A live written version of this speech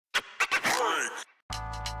Hello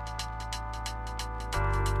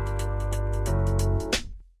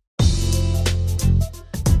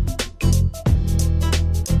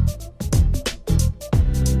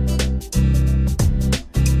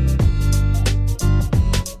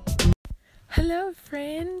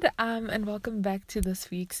friend, and welcome back to this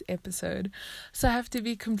week's episode. So I have to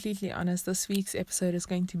be completely honest, this week's episode is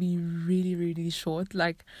going to be really, really short,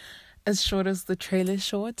 like as short as the trailer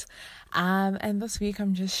short. And this week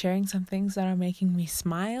I'm just sharing some things that are making me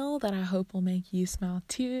smile that I hope will make you smile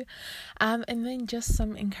too. And then just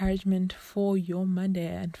some encouragement for your Monday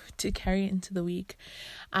and to carry into the week.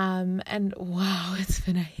 And wow, it's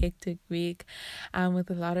been a hectic week, with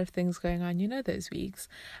a lot of things going on, those weeks.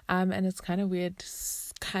 And it's kind of weird,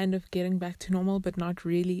 kind of getting back to normal, but not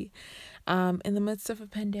really, in the midst of a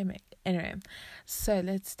pandemic. Anyway, so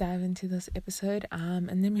let's dive into this episode, and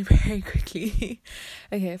let me very quickly.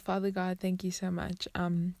 Okay, Father God, thank you so much,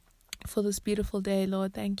 for this beautiful day,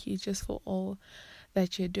 Lord. Thank you just for all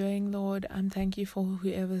that you're doing, Lord. Thank you for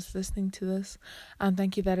whoever's listening to this.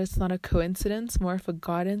 Thank you that it's not a coincidence, more of a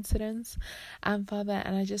God incidence. Father,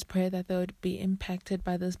 and I just pray that they would be impacted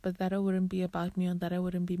by this, but that it wouldn't be about me, or that it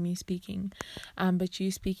wouldn't be me speaking, but you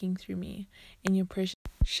speaking through me. In your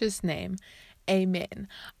precious name. Amen.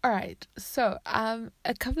 All right. So, a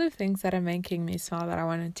couple of things that are making me smile that I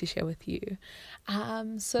wanted to share with you.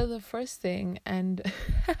 So the first thing, and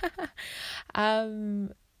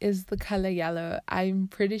is the color yellow. I'm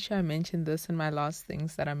pretty sure I mentioned this in my last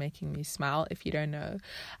things that are making me smile. If you don't know,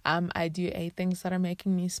 I do a things that are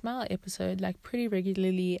making me smile episode like pretty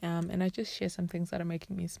regularly, and I just share some things that are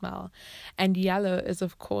making me smile, and yellow is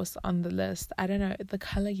of course on the list. I don't know, the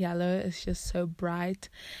color yellow is just so bright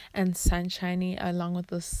and sunshiny along with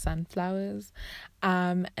the sunflowers,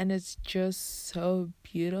 and it's just so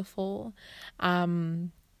beautiful.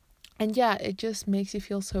 And yeah, it just makes you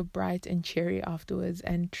feel so bright and cheery afterwards,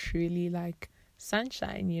 and truly like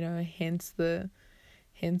sunshine, hence the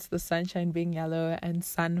sunshine being yellow and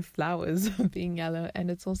sunflowers being yellow. And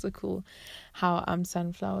it's also cool how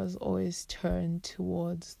sunflowers always turn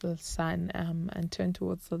towards the sun, and turn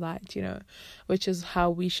towards the light, which is how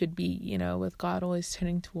we should be, with God always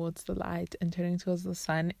turning towards the light and turning towards the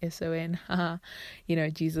sun, SON,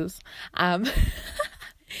 Jesus.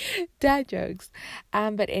 Dad jokes.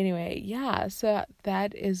 But anyway, yeah, so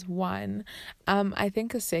that is one. I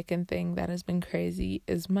think a second thing that has been crazy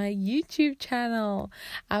is my YouTube channel.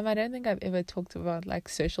 I don't think I've ever talked about like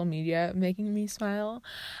social media making me smile.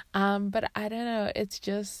 But I don't know, it's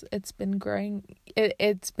been growing.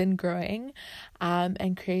 It's been growing,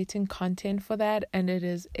 and creating content for that, and it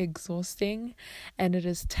is exhausting and it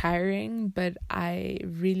is tiring, but I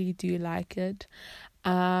really do like it.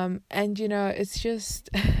 And it's just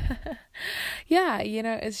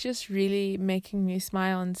it's just really making me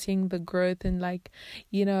smile, and seeing the growth, and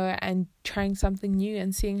and trying something new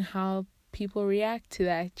and seeing how people react to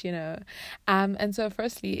that, and so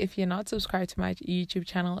firstly, if you're not subscribed to my YouTube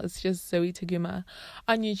channel, it's just Zoe Taguma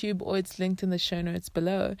on YouTube, or it's linked in the show notes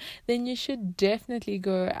below, then you should definitely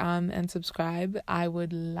go and subscribe. I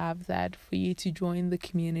would love that for you to join the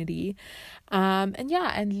community,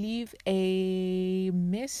 and leave a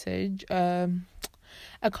message, a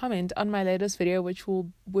comment on my latest video, which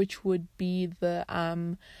would be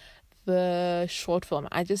the short film.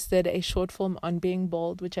 I just did a short film on being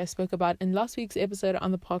bold, which I spoke about in last week's episode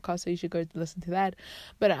on the podcast, so you should go listen to that.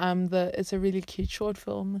 But it's a really cute short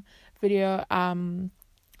film video, and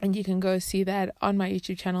you can go see that on my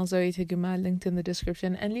YouTube channel, Zoe Taguma, linked in the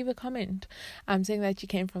description, and leave a comment saying that you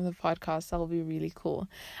came from the podcast. That'll be really cool.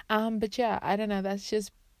 But yeah, I don't know, that's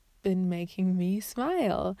just been making me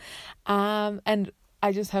smile. And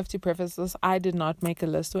I just have to preface this, I did not make a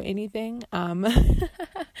list or anything.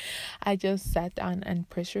 I just sat down and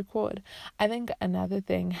press record. I think another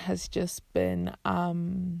thing has just been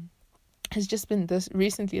this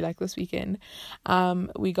recently, like this weekend,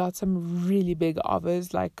 we got some really big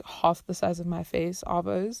avos, like half the size of my face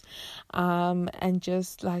avos, and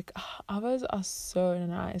just like avos are so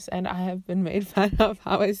nice, and I have been made fun of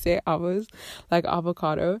how I say avos, like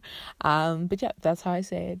avocado, but yeah, that's how I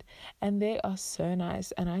say it, and they are so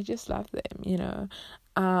nice, and I just love them,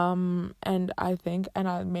 and I think, and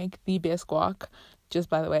I make the best guac, just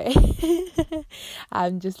by the way,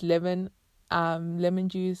 just lemon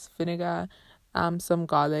juice, vinegar, some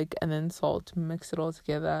garlic, and then salt. Mix it all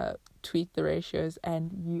together, tweak the ratios,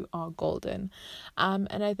 and you are golden.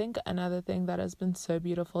 And I think another thing that has been so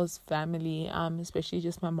beautiful is family, especially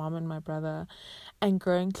just my mom and my brother, and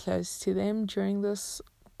growing close to them during this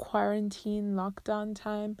quarantine lockdown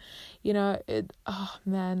time,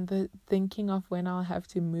 the thinking of when I'll have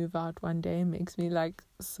to move out one day makes me like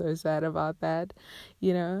so sad about that,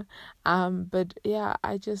 but yeah,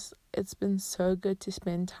 it's been so good to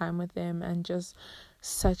spend time with them, and just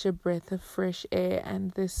such a breath of fresh air,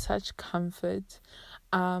 and there's such comfort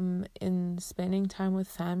in spending time with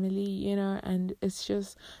family, and it's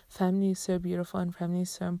just, family is so beautiful and family is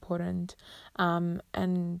so important,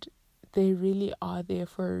 and they really are there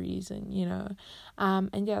for a reason,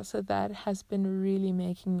 and yeah, so that has been really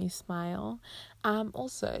making me smile.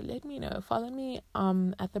 Also, let me know, follow me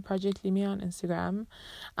at the Project Limi on Instagram,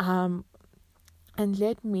 and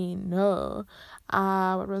let me know,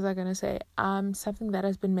 what was I gonna say? Something that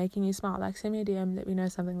has been making you smile. Like, send me a DM, let me know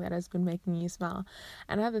something that has been making you smile.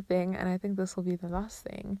 Another thing, and I think this will be the last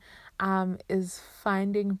thing, is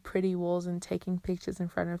finding pretty walls and taking pictures in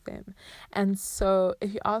front of them. And so,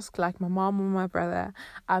 if you ask like my mom or my brother,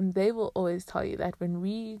 they will always tell you that when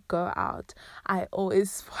we go out, I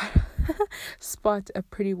always spot a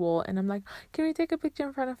pretty wall, and I'm like, can we take a picture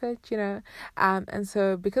in front of it? And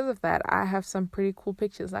so because of that, I have some pretty cool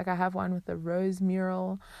pictures. Like, I have one with a rose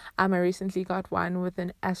mural. I recently got one with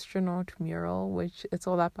an astronaut mural, which it's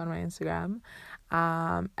all up on my Instagram.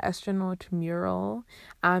 Astronaut mural.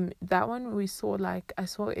 That one I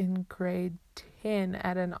saw in grade 10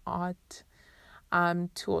 at an art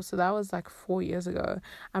tour. So that was like 4 years ago.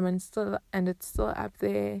 And it's still up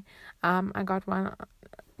there. I got one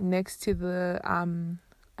next to the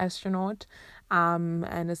astronaut,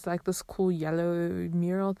 and it's like this cool yellow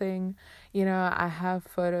mural thing. I have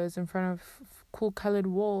photos in front of cool colored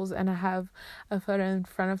walls, and I have a photo in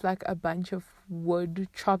front of like a bunch of wood,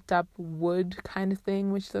 chopped up wood kind of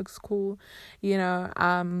thing, which looks cool,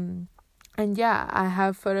 and yeah, I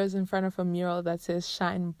have photos in front of a mural that says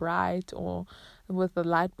 "Shine Bright," or with a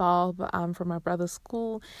light bulb from my brother's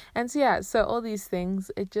school. And so yeah, so all these things,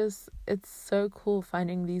 it's so cool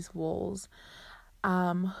finding these walls.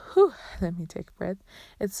 Let me take a breath.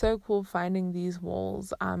 It's so cool finding these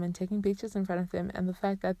walls and taking pictures in front of them, and the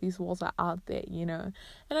fact that these walls are out there, and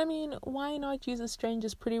I mean, why not use a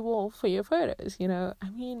stranger's pretty wall for your photos? I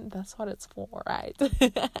mean, that's what it's for, right?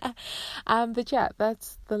 But yeah,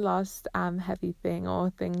 that's the last heavy thing,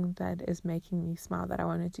 or thing that is making me smile, that I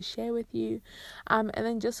wanted to share with you. And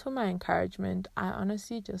then just for my encouragement, I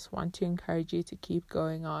honestly just want to encourage you to keep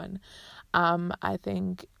going on. I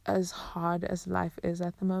think, as hard as life is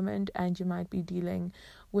at the moment, and you might be dealing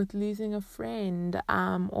with losing a friend,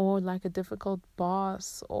 or like a difficult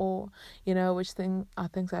boss, or which are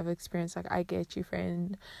things I've experienced, like, I get you,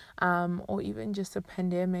 friend, or even just a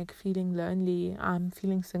pandemic, feeling lonely,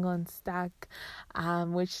 feeling single and stuck,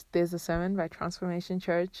 which there's a sermon by Transformation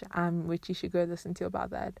Church, which you should go listen to about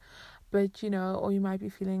that. But or you might be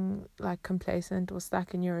feeling like complacent or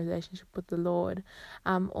stuck in your relationship with the Lord,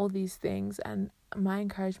 all these things. And my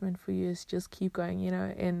encouragement for you is just keep going,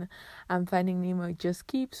 in Finding Nemo, just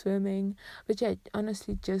keep swimming. But yeah,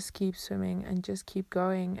 honestly, just keep swimming and just keep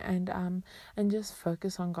going, and just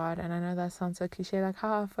focus on God. And I know that sounds so cliche, like,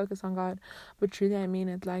 focus on God, but truly I mean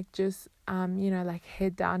it. Like, just like,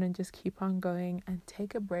 head down and just keep on going, and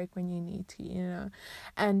take a break when you need to,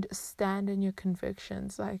 and stand in your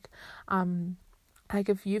convictions. Like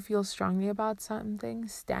if you feel strongly about something,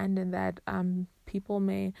 stand in that. People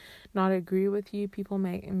may not agree with you, people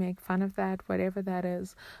may make fun of that, whatever that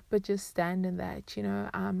is, but just stand in that.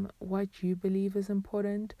 What you believe is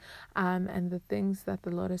important, and the things that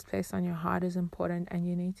the Lord has placed on your heart is important, and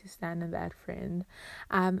you need to stand in that, friend.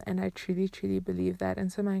 And I truly believe that.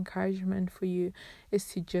 And so my encouragement for you is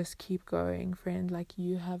to just keep going, friend. Like,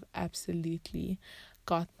 you have absolutely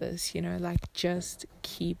got this, like, just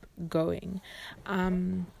keep going.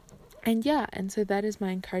 And yeah, and so that is my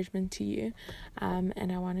encouragement to you.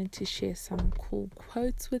 And I wanted to share some cool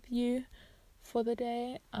quotes with you for the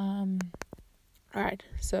day. Alright,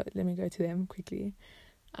 so let me go to them quickly.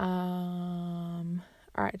 Alright,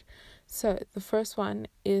 so the first one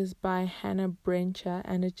is by Hannah Brencher,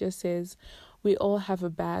 and it just says, "We all have a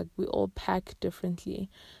bag, we all pack differently.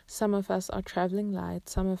 Some of us are traveling light,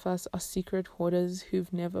 some of us are secret hoarders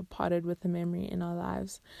who've never parted with a memory in our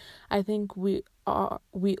lives. I think we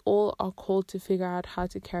all are called to figure out how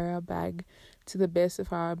to carry our bag to the best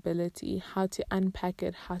of our ability, how to unpack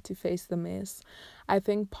it, how to face the mess. I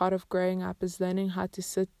think part of growing up is learning how to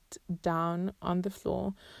sit down on the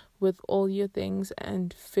floor with all your things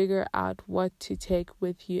and figure out what to take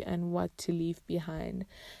with you and what to leave behind."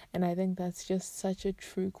 And I think that's just such a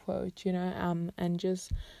true quote, and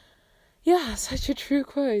just, Yeah, such a true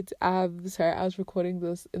quote. Sorry, I was recording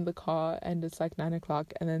this in the car and it's like 9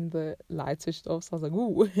 o'clock and then the light switched off, so I was like,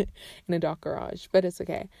 ooh, in a dark garage, but it's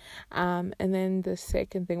okay. And then the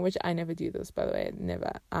second thing, which I never do this, by the way,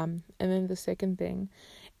 never. And then the second thing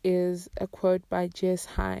is a quote by Jess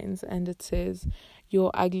Hines, and it says,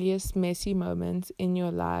 "Your ugliest, messy moments in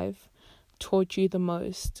your life taught you the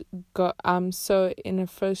most." So in a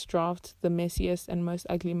first draft, the messiest and most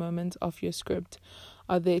ugly moments of your script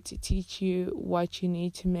are there to teach you what you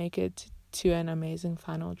need to make it to an amazing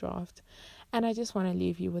final draft. And I just want to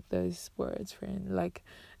leave you with those words, friend. Like,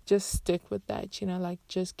 just stick with that, like,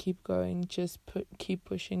 just keep going, keep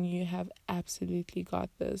pushing. You have absolutely got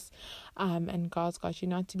this. And God's got you.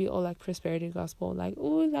 Not to be all like prosperity gospel, like,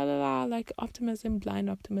 ooh, la la la, like optimism, blind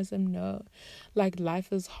optimism. No, like,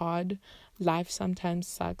 life is hard. Life sometimes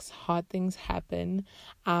sucks. Hard things happen.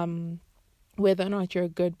 Whether or not you're a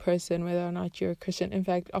good person, whether or not you're a Christian. In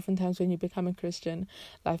fact, oftentimes when you become a Christian,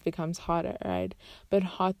 life becomes harder, right? But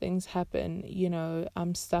hard things happen,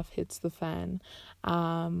 stuff hits the fan.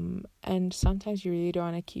 And sometimes you really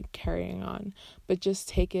don't want to keep carrying on, but just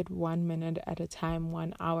take it 1 minute at a time,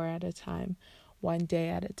 1 hour at a time, 1 day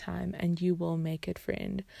at a time, and you will make it,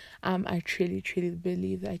 friend. I truly, truly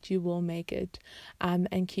believe that you will make it.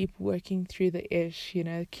 And keep working through the ish,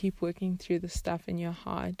 keep working through the stuff in your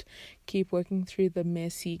heart, keep working through the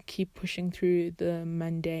messy, keep pushing through the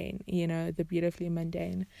mundane, the beautifully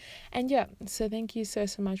mundane. And yeah, so thank you so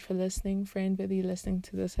much for listening, friend, whether you're listening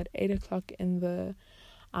to this at 8 o'clock in the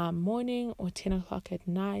morning or 10 o'clock at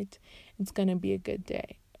night. It's gonna be a good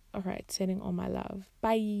day. All right, sending all my love.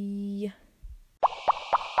 Bye.